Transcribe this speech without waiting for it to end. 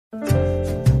Hello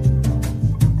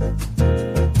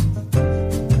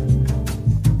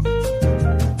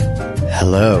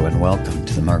and welcome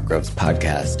to the Mark Groves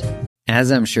Podcast.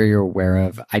 As I'm sure you're aware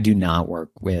of, I do not work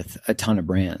with a ton of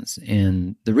brands.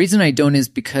 And the reason I don't is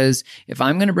because if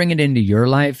I'm going to bring it into your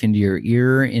life, into your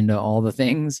ear, into all the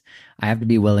things, I have to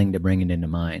be willing to bring it into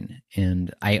mine.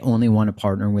 And I only want to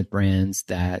partner with brands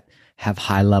that have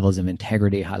high levels of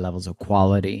integrity, high levels of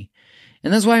quality.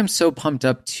 And that's why I'm so pumped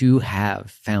up to have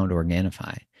found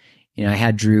Organifi. You know, I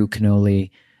had Drew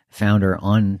Canoli, founder,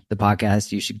 on the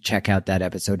podcast. You should check out that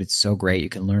episode. It's so great. You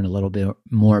can learn a little bit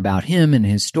more about him and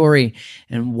his story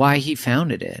and why he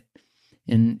founded it.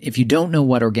 And if you don't know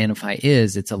what Organifi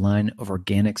is, it's a line of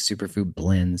organic superfood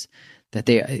blends that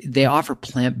they offer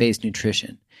plant-based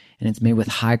nutrition, and it's made with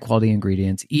high-quality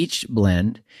ingredients. Each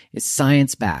blend is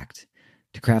science-backed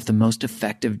to craft the most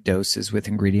effective doses with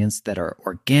ingredients that are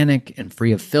organic and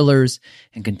free of fillers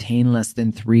and contain less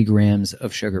than 3 grams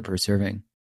of sugar per serving.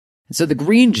 And so the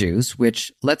green juice,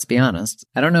 which, let's be honest,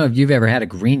 I don't know if you've ever had a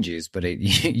green juice, but it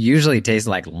usually tastes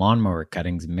like lawnmower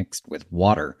cuttings mixed with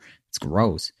water. It's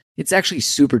gross. It's actually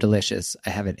super delicious.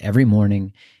 I have it every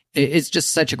morning. It's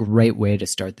just such a great way to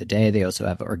start the day. They also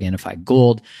have Organifi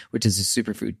Gold, which is a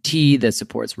superfood tea that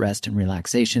supports rest and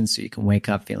relaxation so you can wake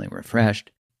up feeling refreshed.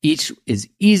 Each is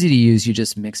easy to use. You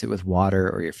just mix it with water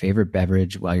or your favorite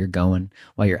beverage while you're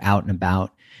out and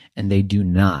about, and they do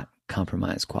not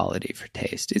compromise quality for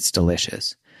taste. It's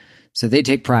delicious. So they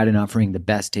take pride in offering the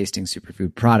best tasting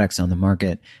superfood products on the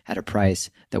market at a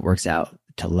price that works out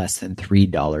to less than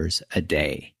 $3 a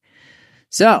day.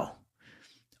 So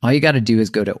all you got to do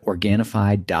is go to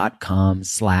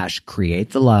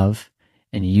Organifi.com/createthelove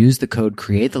and use the code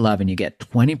createthelove and you get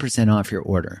 20% off your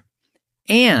order.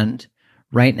 And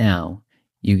right now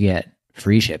you get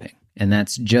free shipping. And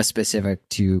that's just specific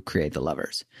to Create the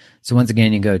Lovers. So once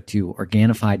again, you go to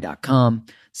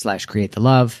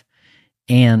Organifi.com/createthelove,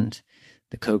 and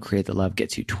the code createthelove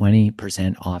gets you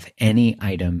 20% off any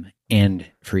item and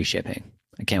free shipping.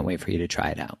 I can't wait for you to try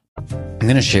it out. I'm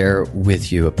going to share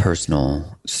with you a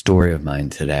personal story of mine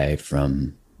today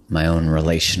from my own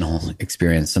relational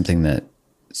experience, something that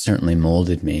certainly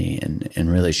molded me and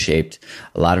really shaped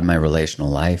a lot of my relational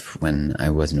life when I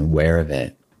wasn't aware of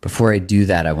it. Before I do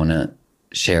that, I want to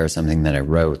share something that I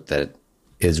wrote that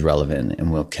is relevant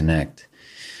and will connect.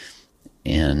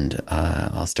 And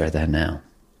I'll start that now.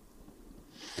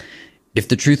 If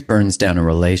the truth burns down a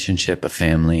relationship, a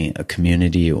family, a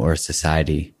community, or a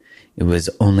society, it was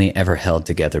only ever held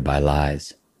together by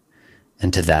lies.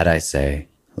 And to that I say,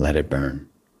 let it burn.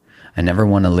 I never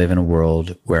want to live in a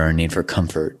world where our need for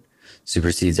comfort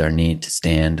supersedes our need to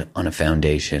stand on a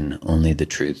foundation only the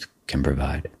truth can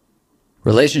provide.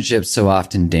 Relationships so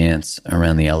often dance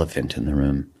around the elephant in the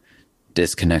room.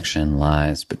 Disconnection,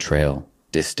 lies, betrayal,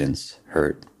 distance,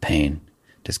 hurt, pain,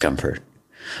 discomfort.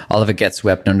 All of it gets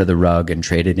swept under the rug and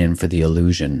traded in for the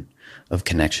illusion of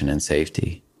connection and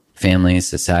safety. Families,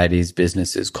 societies,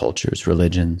 businesses, cultures,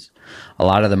 religions, a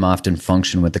lot of them often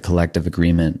function with the collective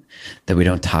agreement that we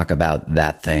don't talk about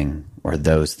that thing or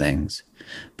those things.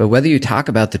 But whether you talk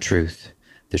about the truth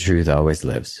always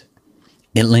lives.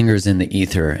 It lingers in the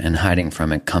ether, and hiding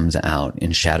from it comes out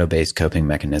in shadow-based coping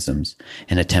mechanisms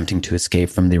and attempting to escape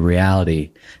from the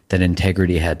reality that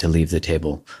integrity had to leave the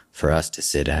table for us to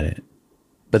sit at it.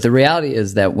 But the reality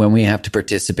is that when we have to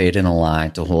participate in a lie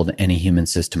to hold any human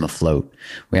system afloat,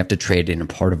 we have to trade in a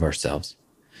part of ourselves.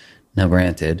 Now,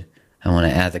 granted, I want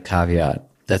to add the caveat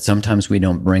that sometimes we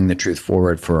don't bring the truth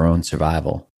forward for our own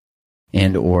survival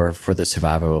and or for the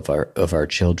survival of our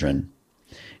children.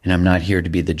 And I'm not here to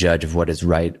be the judge of what is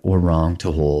right or wrong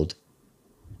to hold.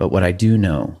 But what I do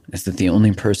know is that the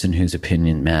only person whose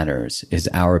opinion matters is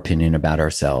our opinion about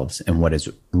ourselves and what is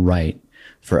right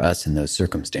for us in those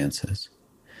circumstances.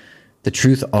 The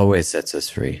truth always sets us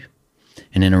free.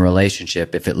 And in a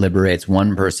relationship, if it liberates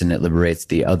one person, it liberates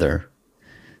the other.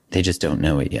 They just don't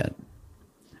know it yet.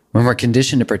 When we're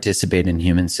conditioned to participate in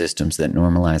human systems that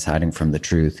normalize hiding from the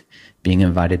truth, being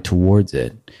invited towards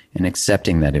it and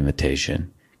accepting that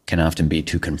invitation can often be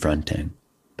too confronting.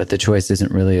 But the choice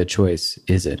isn't really a choice,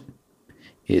 is it?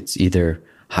 It's either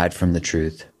hide from the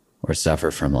truth or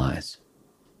suffer from lies.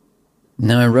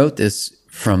 Now, I wrote this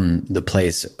from the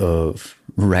place of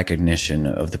recognition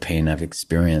of the pain I've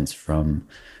experienced from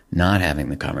not having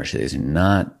the conversation,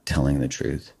 not telling the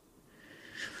truth,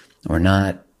 or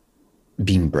not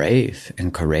being brave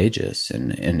and courageous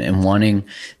and wanting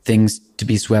things to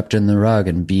be swept in the rug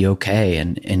and be okay.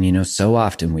 And you know, so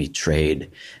often we trade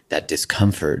that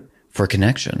discomfort for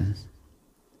connection.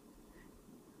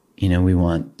 We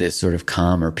want this sort of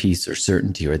calm or peace or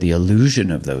certainty or the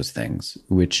illusion of those things,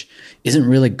 which isn't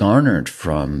really garnered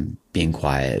from being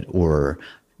quiet or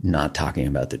not talking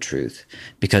about the truth,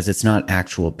 because it's not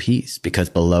actual peace, because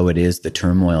below it is the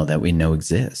turmoil that we know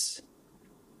exists.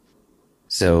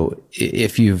 So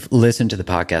if you've listened to the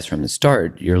podcast from the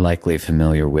start, you're likely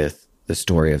familiar with the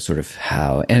story of sort of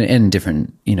how, and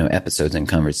different, episodes and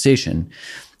conversation,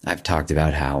 I've talked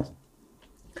about how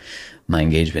my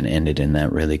engagement ended, and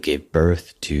that really gave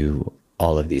birth to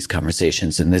all of these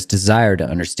conversations and this desire to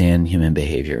understand human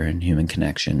behavior and human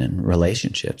connection and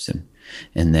relationships,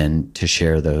 and then to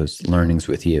share those learnings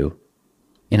with you.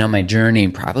 My journey,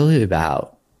 probably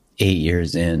about 8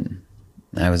 years in,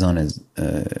 I was on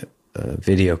a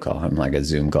video call. I'm like a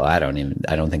Zoom call. I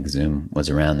don't think Zoom was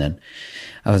around then.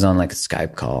 I was on like a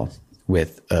Skype call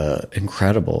with an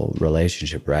incredible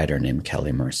relationship writer named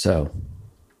Kelly Marceau.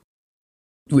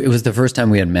 It was the first time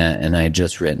we had met, and I had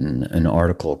just written an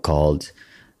article called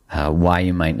Why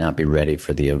You Might Not Be Ready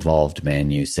for the Evolved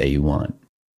Man You Say You Want.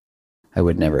 I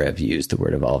would never have used the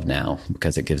word evolved now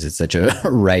because it gives it such a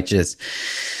righteous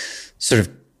sort of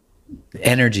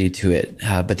energy to it.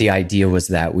 But the idea was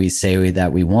that we say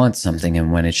that we want something,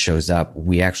 and when it shows up,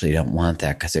 we actually don't want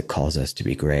that because it calls us to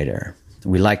be greater.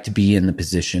 We like to be in the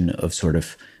position of sort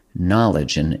of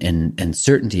knowledge and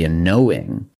certainty and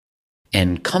knowing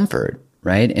and comfort.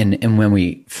 Right? And when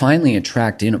we finally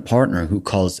attract in a partner who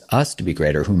calls us to be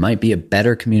greater, who might be a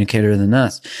better communicator than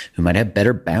us, who might have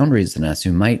better boundaries than us,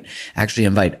 who might actually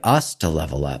invite us to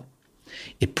level up,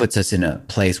 it puts us in a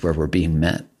place where we're being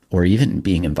met or even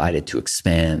being invited to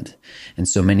expand. And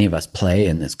so many of us play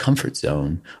in this comfort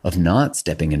zone of not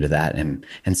stepping into that and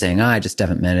saying, I just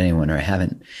haven't met anyone, or I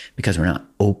haven't, because we're not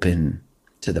open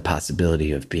to the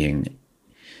possibility of being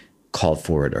called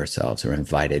forward ourselves or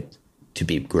invited to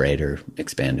be greater,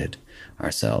 expanded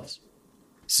ourselves.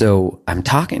 So I'm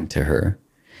talking to her,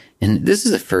 and this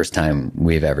is the first time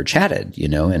we've ever chatted,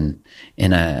 and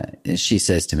she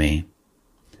says to me,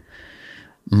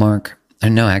 Mark,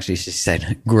 no, actually she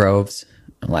said, Groves.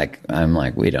 I'm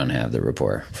like, we don't have the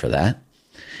rapport for that.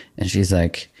 And she's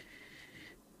like,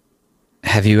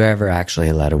 have you ever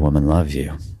actually let a woman love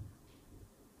you?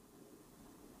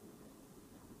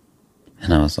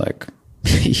 And I was like,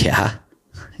 yeah,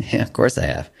 of course I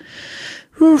have.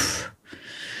 Whew.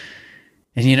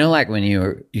 And like when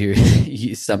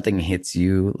you something hits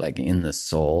you like in the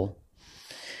soul,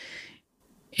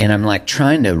 and I'm like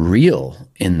trying to reel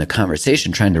in the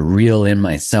conversation, trying to reel in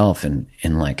myself and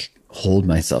like hold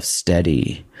myself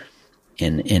steady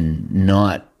and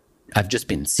not, I've just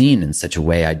been seen in such a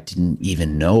way I didn't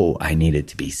even know I needed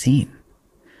to be seen.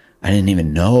 I didn't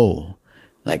even know,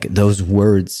 like, those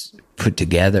words put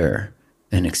together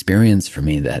an experience for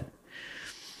me that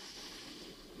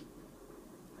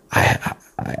I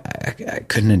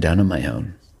couldn't have done on my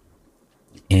own.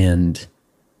 And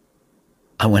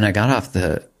when I got off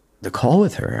the call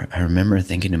with her, I remember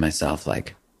thinking to myself,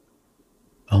 like,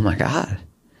 oh my God,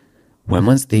 when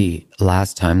was the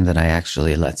last time that I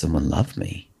actually let someone love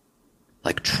me?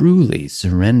 Like, truly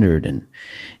surrendered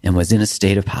and was in a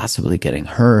state of possibly getting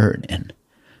hurt. And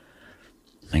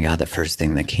my God, the first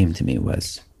thing that came to me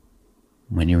was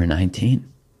when you were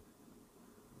 19.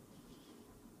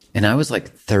 And I was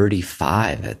like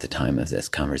 35 at the time of this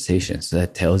conversation. So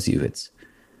that tells you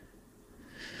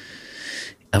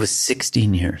I was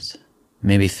 16 years,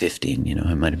 maybe 15,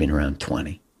 I might have been around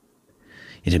 20.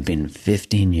 It had been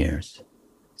 15 years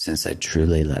since I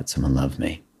truly let someone love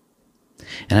me.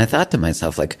 And I thought to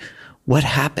myself, like, what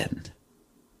happened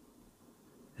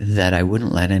that I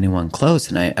wouldn't let anyone close?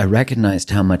 And I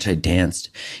recognized how much I danced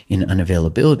in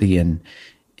unavailability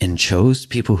and chose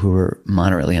people who were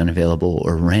moderately unavailable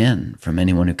or ran from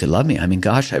anyone who could love me. I mean,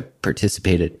 gosh, I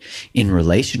participated in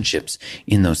relationships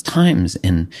in those times.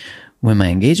 And when my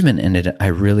engagement ended, I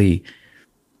really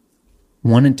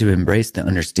wanted to embrace the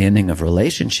understanding of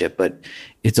relationship, but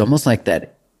it's almost like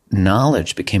that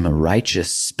knowledge became a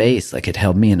righteous space. Like, it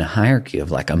held me in a hierarchy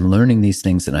of, like, I'm learning these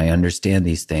things and I understand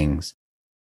these things.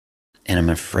 And I'm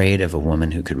afraid of a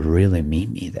woman who could really meet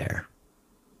me there.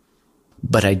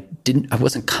 But I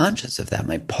wasn't conscious of that.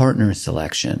 My partner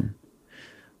selection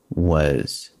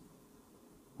was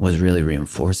really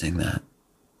reinforcing that.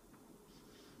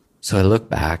 So I look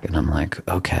back and I'm like,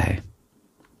 okay.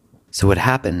 So what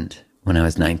happened when I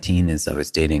was 19 is I was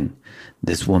dating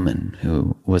this woman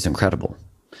who was incredible.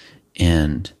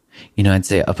 And, I'd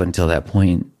say up until that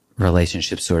point,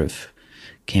 relationships sort of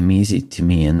came easy to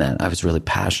me in that I was really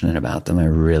passionate about them. I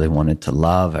really wanted to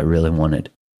love. I really wanted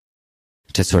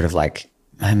to sort of, like,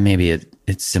 maybe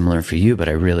it's similar for you, but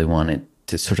I really wanted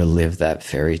to sort of live that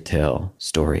fairy tale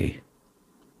story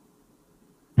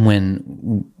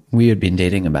when we had been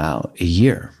dating about a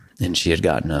year, and she had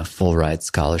gotten a full ride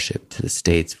scholarship to the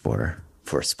States for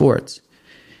sports.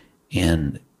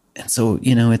 And so,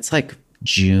 it's like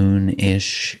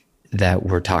June-ish that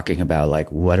we're talking about, like,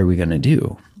 what are we going to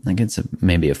do? Like, it's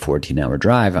maybe a 14-hour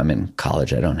drive. I'm in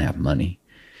college. I don't have money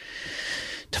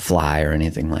to fly or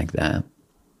anything like that.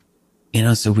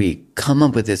 So we come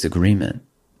up with this agreement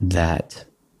that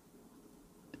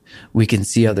we can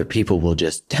see other people. We'll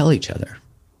just tell each other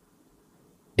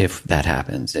if that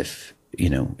happens, if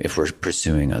we're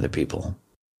pursuing other people.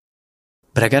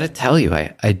 But I got to tell you,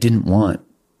 I didn't want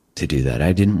to do that.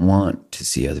 I didn't want to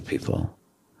see other people.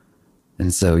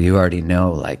 And so you already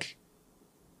know, like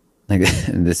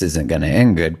this isn't going to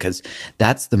end good, because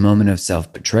that's the moment of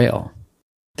self-betrayal.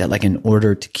 That, like, in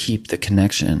order to keep the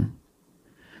connection,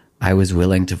 I was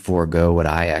willing to forego what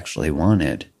I actually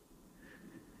wanted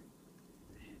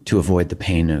to avoid the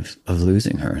pain of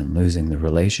losing her and losing the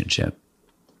relationship.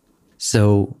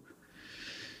 So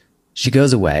she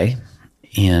goes away,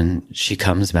 and she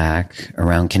comes back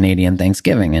around Canadian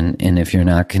Thanksgiving. And if you're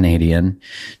not Canadian,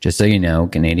 just so you know,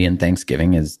 Canadian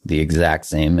Thanksgiving is the exact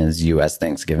same as US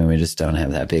Thanksgiving. We just don't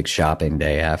have that big shopping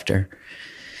day after.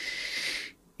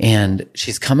 And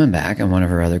she's coming back, and one of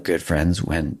her other good friends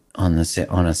went on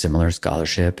a similar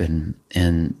scholarship, and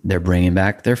they're bringing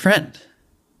back their friend.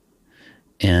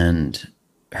 And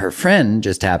her friend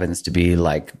just happens to be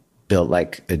like built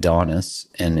like Adonis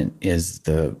and is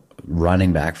the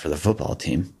running back for the football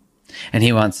team. And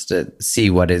he wants to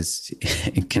see what is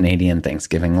Canadian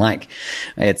Thanksgiving like.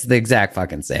 It's the exact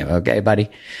fucking same. Okay, buddy?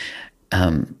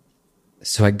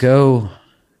 So I go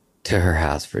to her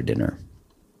house for dinner,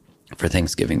 for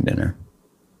Thanksgiving dinner.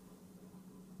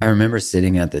 I remember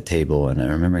sitting at the table, and I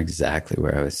remember exactly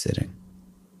where I was sitting.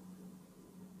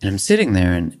 And I'm sitting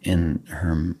there, and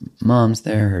her mom's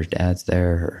there, her dad's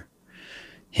there,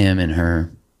 him and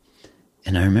her.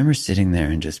 And I remember sitting there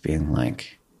and just being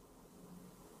like,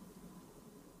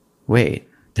 wait,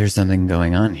 there's something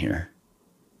going on here.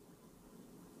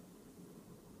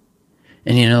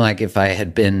 And, like, if I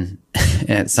had been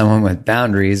someone with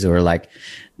boundaries, or like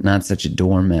not such a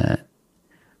doormat,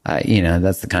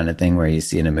 that's the kind of thing where you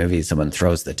see in a movie, someone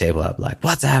throws the table up like,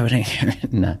 what's happening here?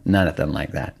 Nothing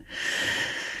like that.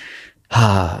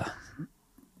 I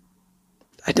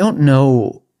don't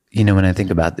know, when I think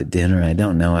about the dinner, I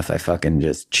don't know if I fucking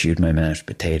just chewed my mashed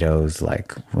potatoes,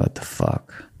 like, what the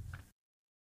fuck?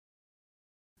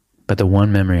 But the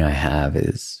one memory I have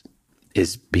is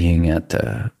being at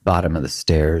the bottom of the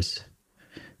stairs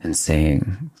and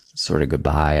saying sort of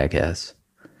goodbye, I guess.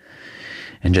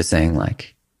 And just saying,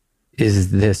 like,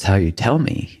 is this how you tell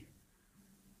me?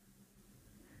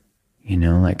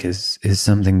 Like, is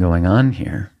something going on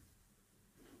here?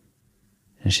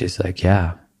 And she's like,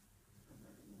 yeah.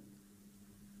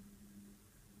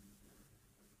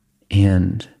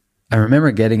 And I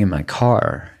remember getting in my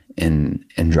car and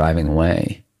driving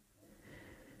away.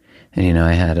 And,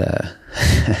 I had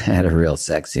a real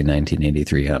sexy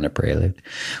 1983 Honda Prelude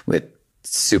with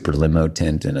super limo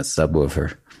tint and a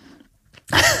subwoofer.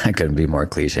 I couldn't be more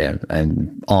cliche.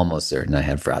 I'm almost certain I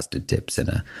had frosted tips and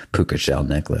a puka shell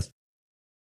necklace.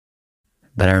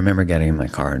 But I remember getting in my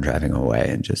car and driving away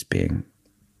and just being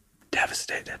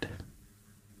devastated.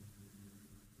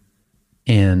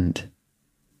 And,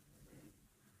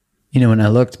 when I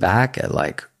looked back at,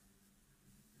 like,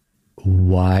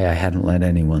 why I hadn't let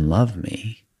anyone love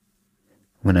me,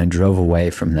 when I drove away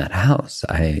from that house,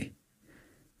 I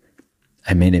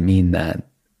made it mean that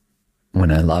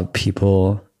when I love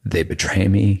people, they betray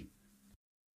me,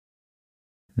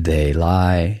 they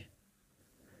lie.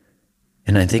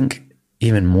 And I think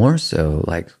even more so,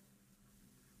 like,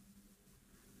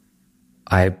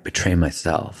 I betray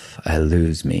myself. I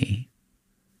lose me.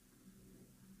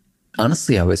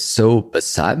 Honestly, I was so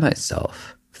beside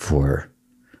myself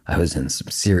I was in some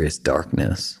serious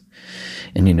darkness.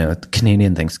 And,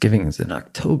 Canadian Thanksgiving is in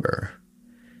October.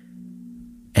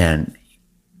 And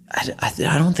I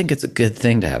don't think it's a good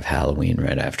thing to have Halloween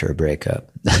right after a breakup,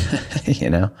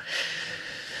 But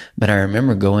I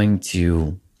remember going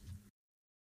to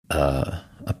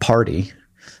a party,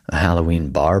 a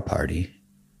Halloween bar party,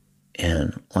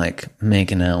 and, like,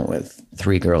 making out with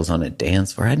 3 girls on a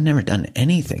dance floor. I'd never done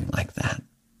anything like that.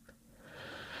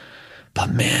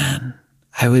 But man,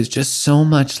 I was just so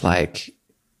much like,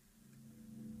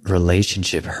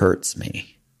 relationship hurts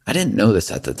me. I didn't know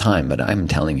this at the time, but I'm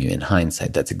telling you in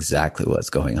hindsight, that's exactly what's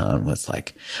going on. Was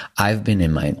like, I've been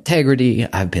in my integrity,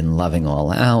 I've been loving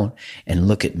all out, and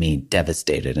look at me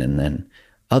devastated. And then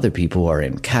other people are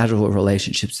in casual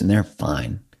relationships and they're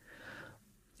fine.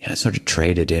 I sort of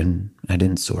traded in, I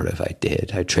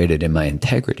did. I traded in my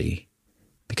integrity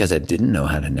because I didn't know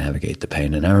how to navigate the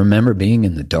pain. And I remember being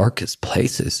in the darkest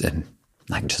places and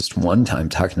like just one time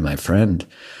talking to my friend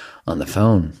on the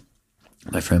phone,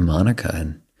 my friend Monica,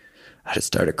 and I just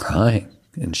started crying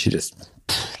and she just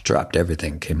dropped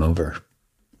everything, came over.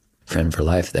 Friend for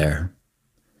life there.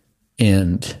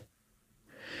 And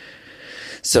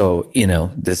so,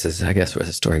 this is, I guess, where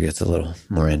the story gets a little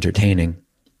more entertaining.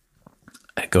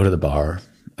 I go to the bar.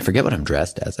 I forget what I'm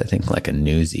dressed as. I think like a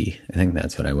newsie. I think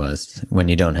that's what I was. When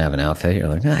you don't have an outfit, you're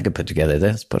like, I could put together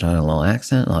this, put on a little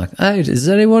accent. Like, hey, does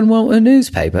anyone want a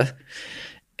newspaper?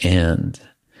 And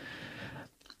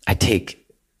I take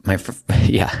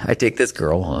this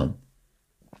girl home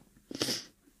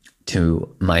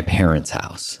to my parents'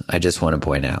 house. I just want to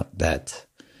point out that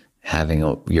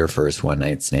having your first one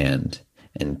night stand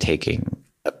and taking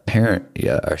a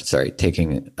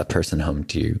person home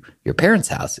to your parents'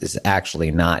 house is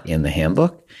actually not in the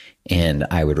handbook, and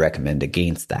I would recommend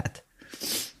against that.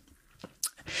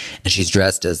 And she's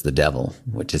dressed as the devil,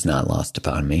 which is not lost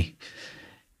upon me.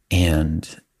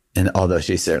 And although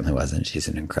she certainly wasn't, she's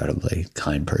an incredibly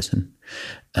kind person.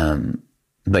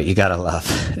 But you gotta love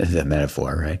the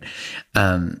metaphor, right?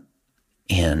 And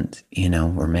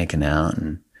we're making out,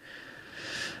 and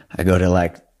I go to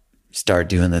like start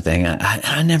doing the thing.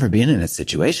 I'd never been in a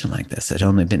situation like this. I'd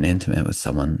only been intimate with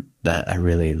someone that I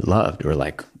really loved or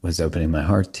like was opening my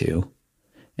heart to.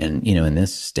 And, in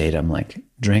this state, I'm like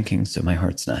drinking. So my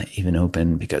heart's not even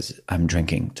open because I'm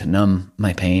drinking to numb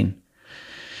my pain.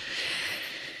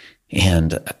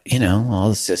 And, all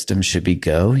the systems should be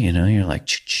go, you're like,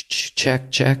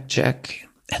 check,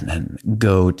 and then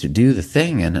go to do the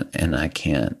thing. And I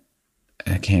can't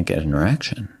get an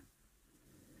erection.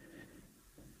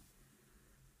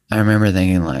 I remember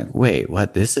thinking like, wait,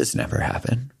 what? This has never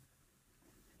happened.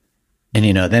 And,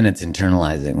 then it's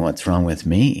internalizing what's wrong with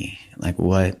me. Like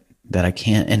what, that I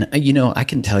can't. And, I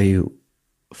can tell you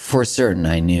for certain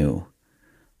I knew,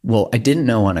 well, I didn't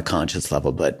know on a conscious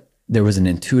level, but there was an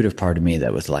intuitive part of me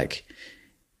that was like,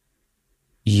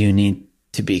 you need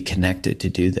to be connected to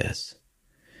do this.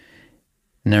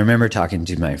 And I remember talking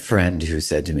to my friend who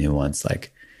said to me once,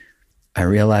 like, I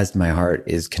realized my heart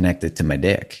is connected to my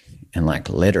dick. And like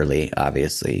literally,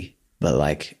 obviously, but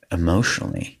like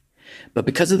emotionally. But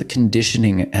because of the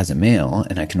conditioning as a male,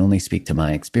 and I can only speak to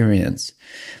my experience,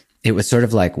 it was sort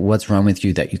of like, what's wrong with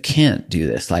you that you can't do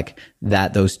this? Like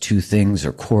that those two things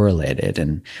are correlated.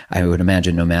 And I would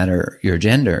imagine no matter your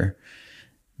gender,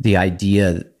 the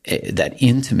idea that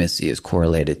intimacy is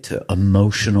correlated to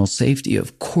emotional safety.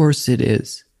 Of course it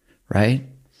is, right?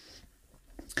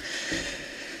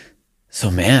 So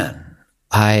man,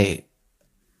 I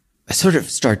sort of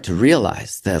start to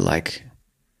realize that like,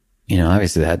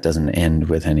 obviously that doesn't end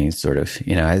with any sort of,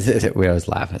 we always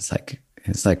laugh. It's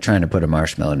like trying to put a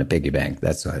marshmallow in a piggy bank.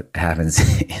 That's what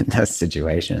happens in those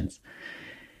situations.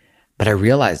 But I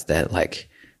realized that like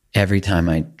every time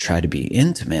I try to be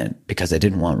intimate because I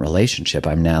didn't want relationship,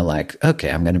 I'm now like, okay,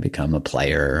 I'm going to become a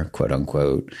player, quote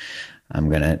unquote. I'm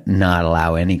going to not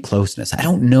allow any closeness. I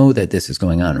don't know that this is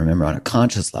going on. Remember, on a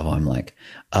conscious level, I'm like,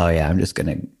 oh yeah, I'm just going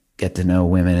to get to know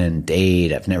women and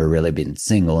date. I've never really been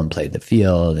single and played the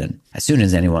field. And as soon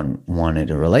as anyone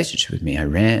wanted a relationship with me, I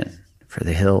ran for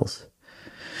the hills.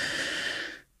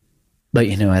 But,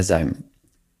 as I'm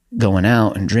going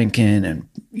out and drinking and,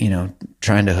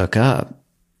 trying to hook up,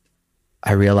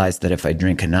 I realized that if I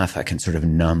drink enough, I can sort of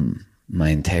numb my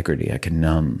integrity. I can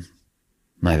numb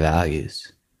my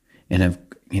values. And,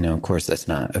 of course, that's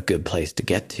not a good place to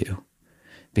get to.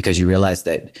 Because you realize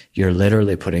that you're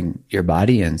literally putting your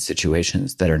body in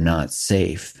situations that are not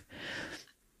safe.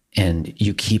 And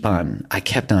I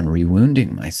kept on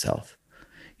rewounding myself.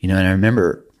 And I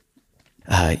remember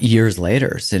years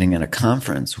later sitting at a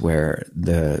conference where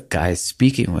the guy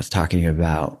speaking was talking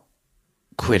about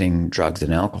quitting drugs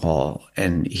and alcohol.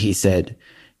 And he said,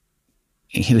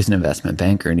 he was an investment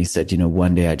banker, and he said,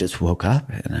 one day I just woke up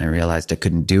and I realized I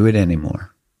couldn't do it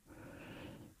anymore.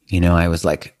 I was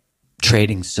like,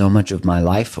 trading so much of my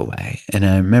life away. And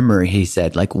I remember he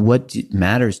said, like, what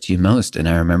matters to you most? And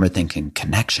I remember thinking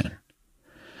connection.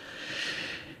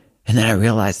 And then I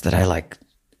realized that I like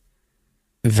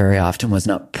very often was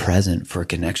not present for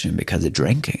connection because of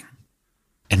drinking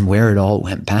and where it all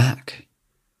went back.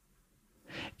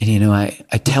 And,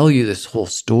 I tell you this whole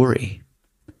story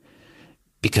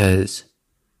because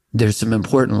there's some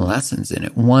important lessons in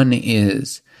it. One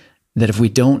is that if we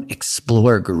don't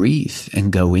explore grief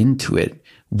and go into it,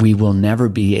 we will never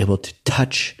be able to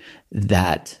touch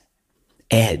that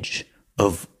edge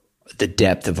of the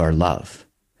depth of our love.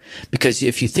 Because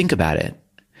if you think about it,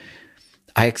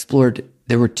 I explored,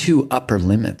 there were two upper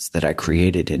limits that I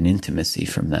created in intimacy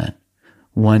from that.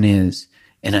 One is,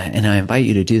 and I invite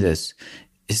you to do this,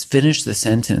 is finish the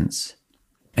sentence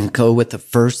and go with the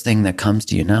first thing that comes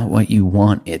to you, not what you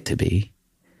want it to be.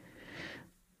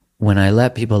 When I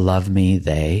let people love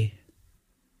me,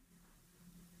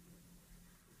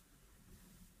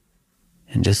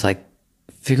 and just like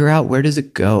figure out, where does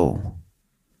it go?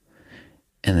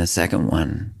 And the second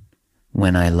one,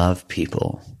 when I love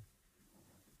people,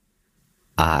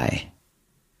 I.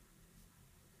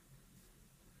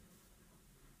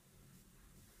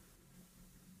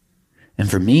 And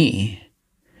for me,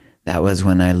 that was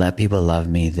when I let people love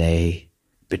me, they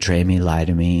betray me, lie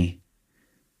to me.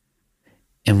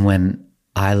 And when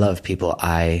I love people,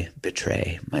 I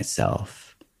betray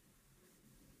myself.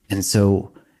 And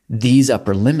so these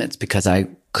upper limits, because I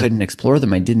couldn't explore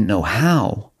them, I didn't know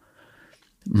how.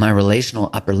 My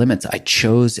relational upper limits, I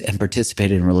chose and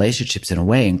participated in relationships in a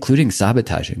way, including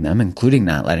sabotaging them, including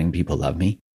not letting people love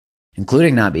me,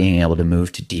 including not being able to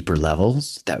move to deeper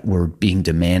levels that were being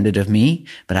demanded of me.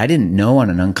 But I didn't know on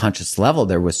an unconscious level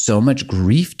there was so much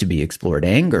grief to be explored,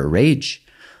 anger, rage.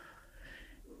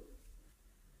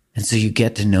 And so you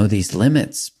get to know these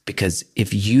limits, because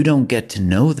if you don't get to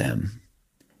know them,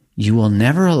 you will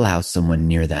never allow someone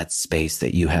near that space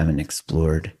that you haven't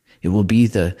explored. It will be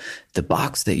the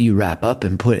box that you wrap up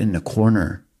and put in a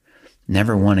corner,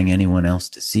 never wanting anyone else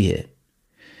to see it.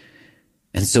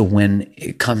 And so when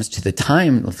it comes to the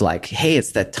time of like, hey,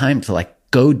 it's that time to like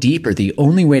go deeper, the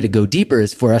only way to go deeper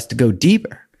is for us to go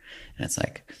deeper. And it's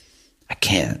like, I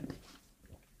can't.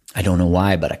 I don't know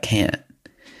why, but I can't.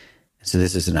 So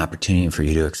this is an opportunity for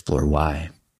you to explore why.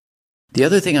 The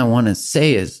other thing I want to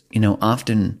say is,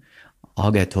 often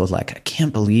I'll get told like, I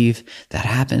can't believe that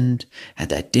happened at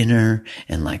that dinner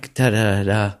and like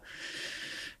da-da-da-da.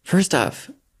 First off,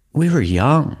 we were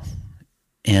young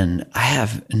and I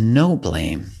have no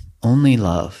blame, only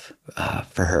love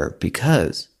for her,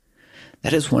 because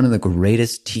that is one of the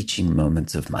greatest teaching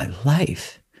moments of my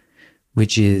life,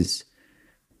 which is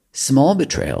small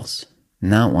betrayals,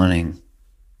 not wanting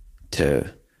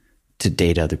to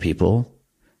date other people,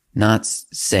 not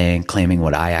claiming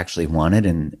what I actually wanted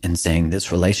and saying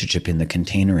this relationship in the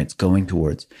container it's going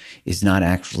towards is not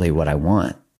actually what I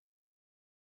want.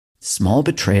 Small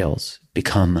betrayals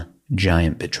become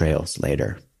giant betrayals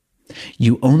later.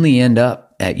 You only end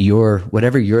up at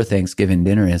whatever your Thanksgiving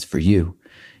dinner is for you.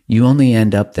 You only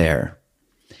end up there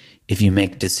if you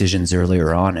make decisions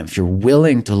earlier on. If you're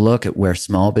willing to look at where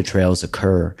small betrayals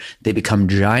occur, they become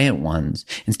giant ones.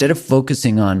 Instead of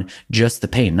focusing on just the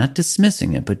pain, not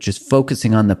dismissing it, but just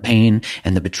focusing on the pain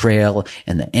and the betrayal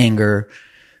and the anger,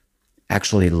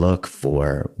 actually look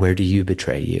for, where do you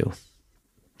betray you?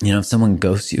 If someone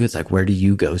ghosts you, it's like, where do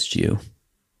you ghost you?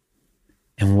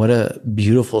 And what a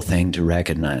beautiful thing to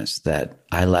recognize that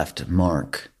I left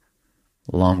Mark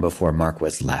long before Mark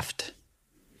was left.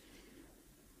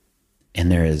 And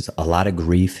there is a lot of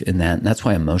grief in that. And that's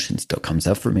why emotion still comes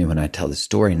up for me when I tell the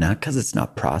story, not because it's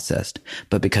not processed,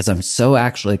 but because I'm so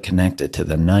actually connected to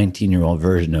the 19-year-old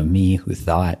version of me who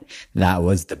thought that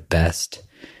was the best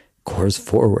course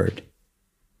forward,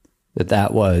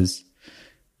 that was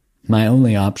my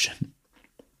only option.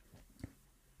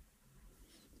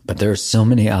 But there are so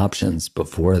many options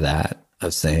before that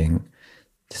of saying,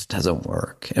 this doesn't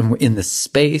work. And in the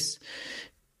space,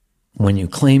 when you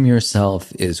claim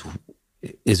yourself is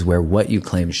where what you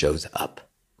claim shows up.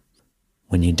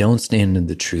 When you don't stand in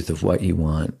the truth of what you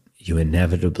want, you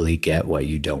inevitably get what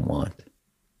you don't want.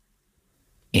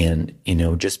 And,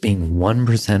 just being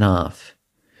 1% off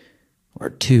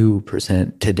or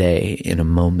 2% today in a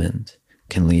moment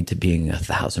can lead to being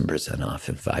 1,000% off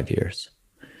in 5 years.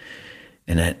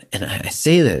 And I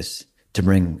say this to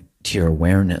bring to your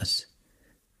awareness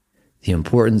the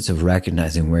importance of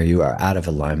recognizing where you are out of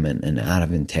alignment and out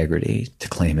of integrity to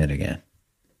claim it again.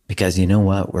 Because you know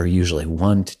what? We're usually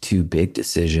 1 to 2 big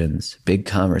decisions, big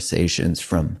conversations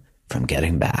from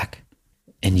getting back.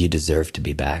 And you deserve to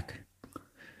be back.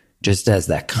 Just as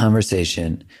that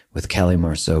conversation with Kelly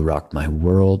Marceau rocked my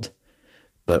world,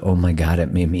 but oh my God,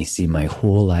 it made me see my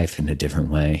whole life in a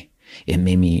different way. It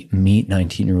made me meet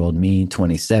 19-year-old me,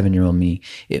 27-year-old me.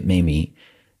 It made me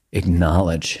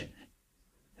acknowledge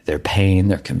their pain,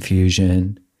 their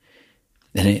confusion.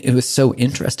 And it was so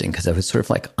interesting because I was sort of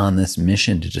like on this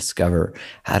mission to discover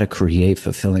how to create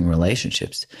fulfilling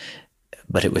relationships.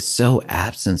 But it was so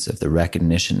absence of the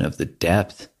recognition of the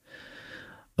depth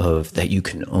of that you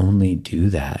can only do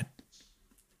that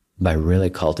by really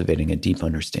cultivating a deep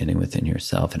understanding within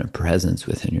yourself and a presence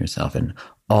within yourself. And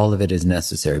all of it is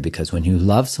necessary because when you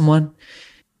love someone,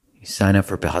 you sign up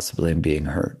for possibly being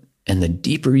hurt. And the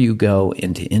deeper you go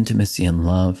into intimacy and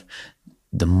love,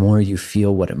 the more you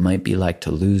feel what it might be like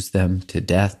to lose them, to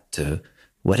death, to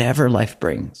whatever life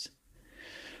brings.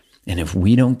 And if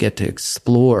we don't get to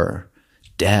explore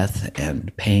death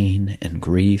and pain and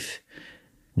grief,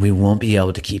 we won't be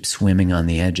able to keep swimming on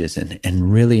the edges.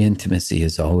 And really, intimacy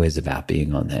is always about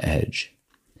being on the edge.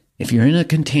 If you're in a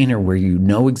container where you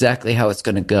know exactly how it's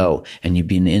going to go, and you've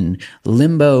been in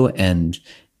limbo and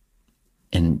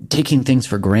taking things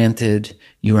for granted,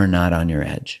 you are not on your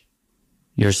edge.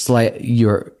 I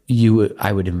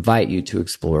would invite you to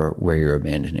explore where you're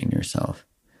abandoning yourself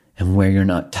and where you're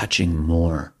not touching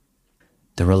more.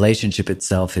 The relationship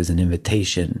itself is an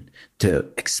invitation to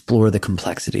explore the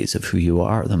complexities of who you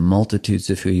are, the multitudes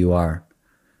of who you are.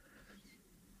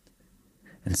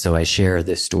 And so I share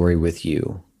this story with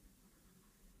you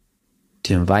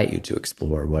to invite you to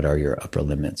explore what are your upper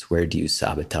limits. Where do you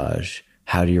sabotage?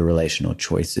 How do your relational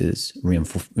choices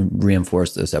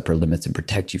reinforce those upper limits and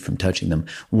protect you from touching them?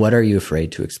 What are you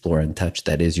afraid to explore and touch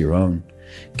that is your own?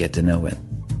 Get to know it.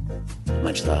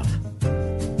 Much love.